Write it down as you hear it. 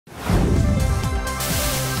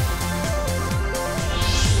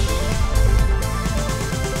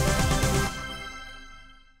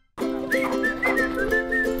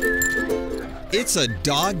It's a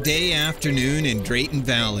dog day afternoon in Drayton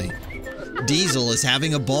Valley. Diesel is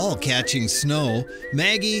having a ball catching snow.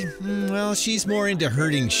 Maggie, well, she's more into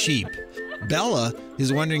herding sheep. Bella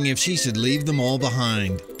is wondering if she should leave them all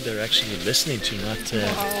behind. They're actually listening to not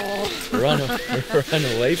run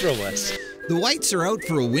away from us. The Whites are out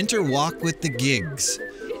for a winter walk with the Gigs.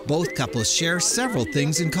 Both couples share several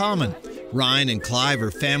things in common. Ryan and Clive are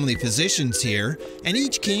family physicians here, and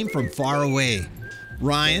each came from far away.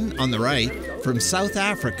 Ryan, on the right, from South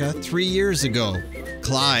Africa 3 years ago.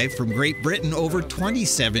 Clive from Great Britain over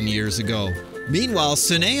 27 years ago. Meanwhile,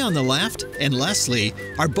 Suné on the left and Leslie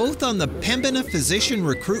are both on the Pembina Physician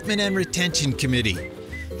Recruitment and Retention Committee,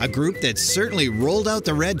 a group that certainly rolled out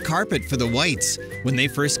the red carpet for the Whites when they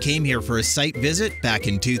first came here for a site visit back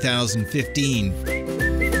in 2015.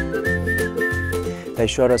 They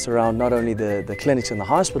showed us around not only the clinics and the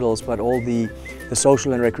hospitals, but all the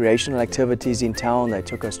social and recreational activities in town. They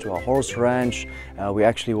took us to a horse ranch. We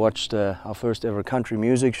actually watched our first ever country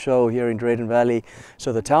music show here in Drayton Valley.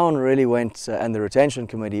 So the town really went, and the retention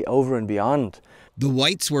committee, over and beyond. The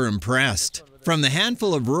Whites were impressed. From the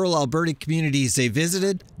handful of rural Alberta communities they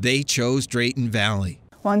visited, they chose Drayton Valley.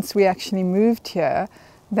 Once we actually moved here,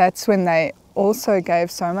 that's when they also gave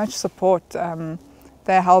so much support.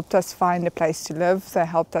 They helped us find a place to live, they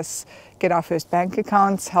helped us get our first bank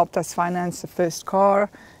accounts, helped us finance the first car,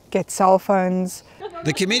 get cell phones.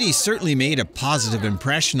 The committee certainly made a positive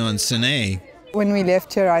impression on Suné. When we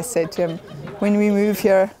left here, I said to him, when we move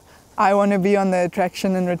here, I want to be on the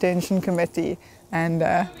Attraction and Retention Committee. And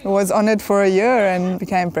was on it for a year and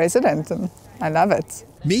became president, and I love it.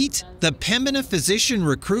 Meet the Pembina Physician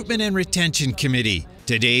Recruitment and Retention Committee.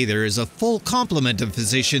 Today there is a full complement of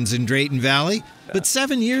physicians in Drayton Valley, but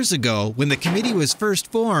 7 years ago, when the committee was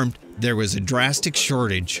first formed, there was a drastic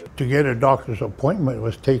shortage. To get a doctor's appointment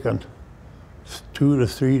was taken 2 to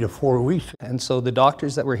 3 to 4 weeks. And so the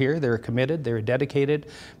doctors that were here, they were committed, they were dedicated,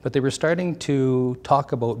 but they were starting to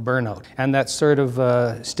talk about burnout. And that sort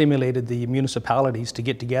of stimulated the municipalities to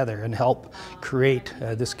get together and help create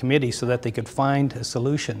this committee so that they could find a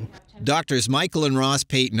solution. Doctors Michael and Ross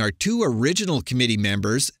Payton are two original committee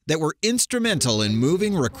members that were instrumental in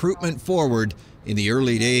moving recruitment forward in the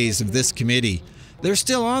early days of this committee. They're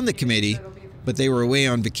still on the committee, but they were away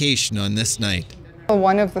on vacation on this night.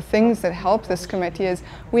 One of the things that help this committee is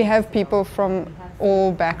we have people from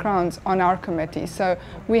all backgrounds on our committee. So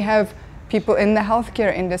we have people in the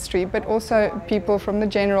healthcare industry, but also people from the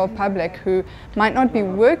general public who might not be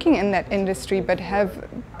working in that industry, but have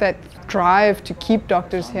that drive to keep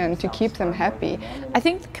doctors here and to keep them happy. I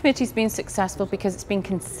think the committee's been successful because it's been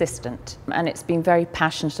consistent and it's been very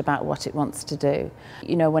passionate about what it wants to do.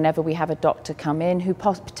 You know, whenever we have a doctor come in who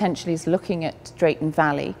potentially is looking at Drayton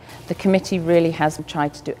Valley, the committee really has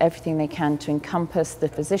tried to do everything they can to encompass the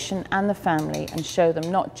physician and the family and show them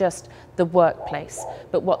not just the workplace,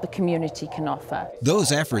 but what the community can offer.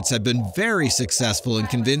 Those efforts have been very successful in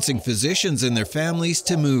convincing physicians and their families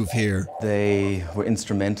to move here. They were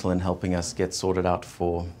instrumental in helping us get sorted out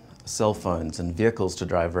for cell phones and vehicles to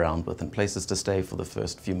drive around with and places to stay for the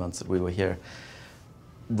first few months that we were here.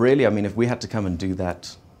 Really, I mean, if we had to come and do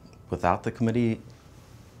that without the committee,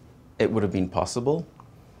 it would have been possible,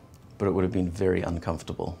 but it would have been very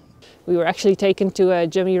uncomfortable. We were actually taken to a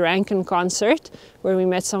Jimmy Rankin concert where we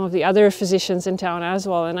met some of the other physicians in town as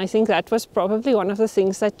well, and I think that was probably one of the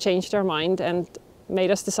things that changed our mind and made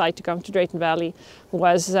us decide to come to Drayton Valley,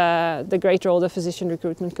 was the great role the Physician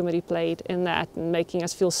Recruitment Committee played in that and making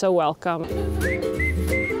us feel so welcome.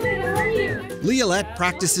 Leolette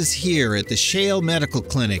practices here at the Shale Medical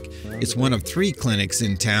Clinic. It's one of 3 clinics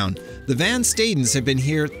in town. The Van Stadens have been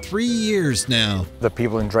here 3 years now. The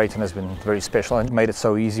people in Drayton has been very special and made it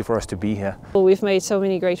so easy for us to be here. We've made so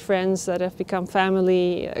many great friends that have become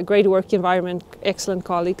family, a great work environment, excellent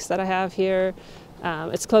colleagues that I have here.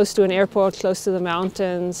 It's close to an airport, close to the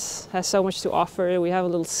mountains, has so much to offer. We have a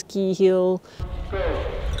little ski hill.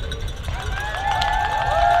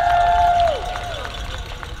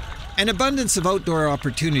 An abundance of outdoor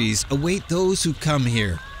opportunities await those who come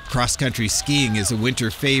here. Cross-country skiing is a winter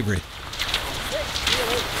favorite.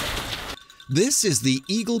 This is the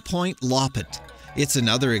Eagle Point Loppet. It's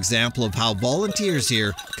another example of how volunteers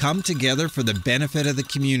here come together for the benefit of the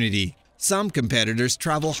community. Some competitors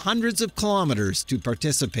travel hundreds of kilometers to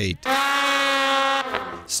participate.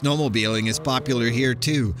 Snowmobiling is popular here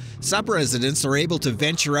too. Some residents are able to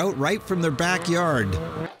venture out right from their backyard.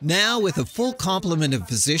 Now, with a full complement of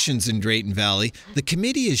physicians in Drayton Valley, the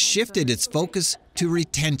committee has shifted its focus to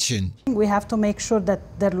retention. We have to make sure that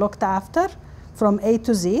they're looked after from A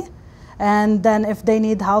to Z, and then if they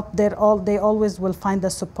need help, they always will find the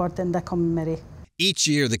support in the committee. Each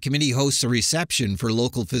year, the committee hosts a reception for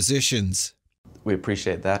local physicians. We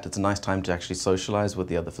appreciate that. It's a nice time to actually socialize with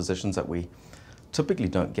the other physicians that we typically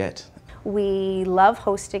don't get. We love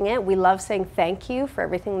hosting it. We love saying thank you for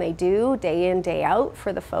everything they do day in, day out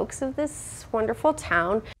for the folks of this wonderful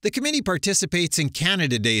town. The committee participates in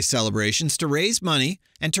Canada Day celebrations to raise money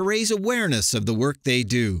and to raise awareness of the work they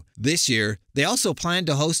do. This year, they also plan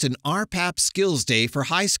to host an RhPAP Skills Day for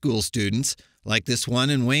high school students, like this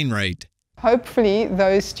one in Wainwright. Hopefully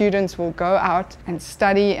those students will go out and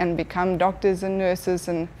study and become doctors and nurses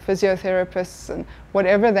and physiotherapists and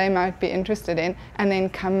whatever they might be interested in, and then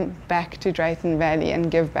come back to Drayton Valley and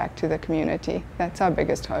give back to the community. That's our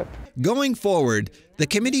biggest hope. Going forward, the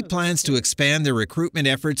committee plans to expand their recruitment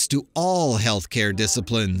efforts to all healthcare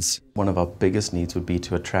disciplines. One of our biggest needs would be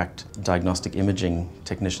to attract diagnostic imaging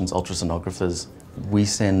technicians, ultrasonographers. We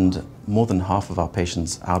send more than half of our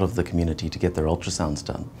patients out of the community to get their ultrasounds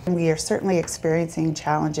done. We are certainly experiencing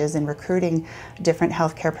challenges in recruiting different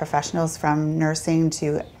healthcare professionals, from nursing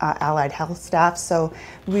to allied health staff, so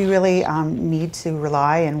we really need to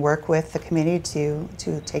rely and work with the committee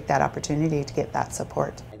to take that opportunity to get that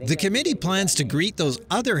support. The committee plans to greet those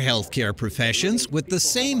other healthcare professions with the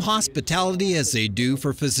same hospitality as they do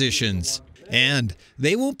for physicians. And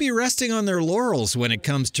they won't be resting on their laurels when it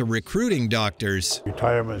comes to recruiting doctors.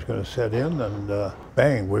 Retirement is going to set in, and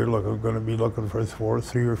bang, we're going to be looking for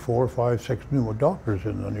 3 or 4, 5, 6 new doctors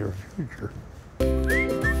in the near future.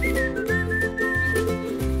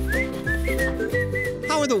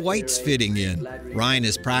 How are the Whites fitting in? Ryan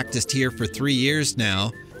has practiced here for 3 years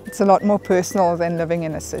now. It's a lot more personal than living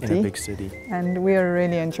in a city. In a big city. And we are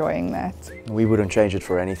really enjoying that. We wouldn't change it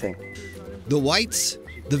for anything. The Whites,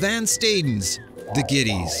 the Van Stadens, the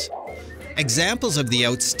Giddies. Examples of the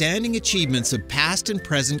outstanding achievements of past and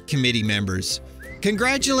present committee members.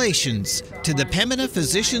 Congratulations to the Pembina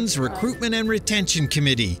Physicians Recruitment and Retention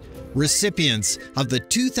Committee, recipients of the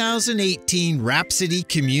 2018 Rhapsody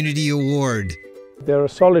Community Award. They're a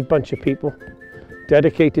solid bunch of people,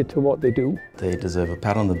 dedicated to what they do. They deserve a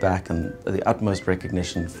pat on the back and the utmost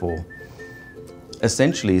recognition for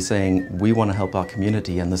essentially saying we want to help our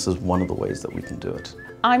community, and this is one of the ways that we can do it.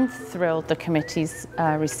 I'm thrilled the committee's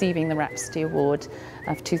receiving the Rhapsody Award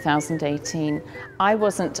of 2018. I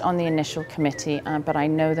wasn't on the initial committee, but I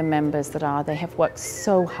know the members that are. They have worked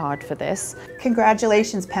so hard for this.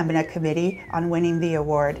 Congratulations, Pembina Committee, on winning the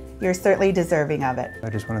award. You're certainly deserving of it. I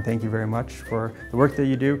just want to thank you very much for the work that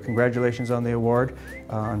you do. Congratulations on the award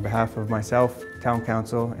on behalf of myself, Town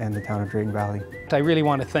Council, and the town of Drayton Valley. I really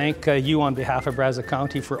want to thank you on behalf of Brazos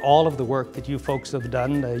County for all of the work that you folks have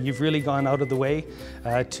done. You've really gone out of the way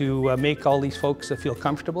to make all these folks feel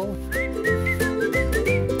comfortable.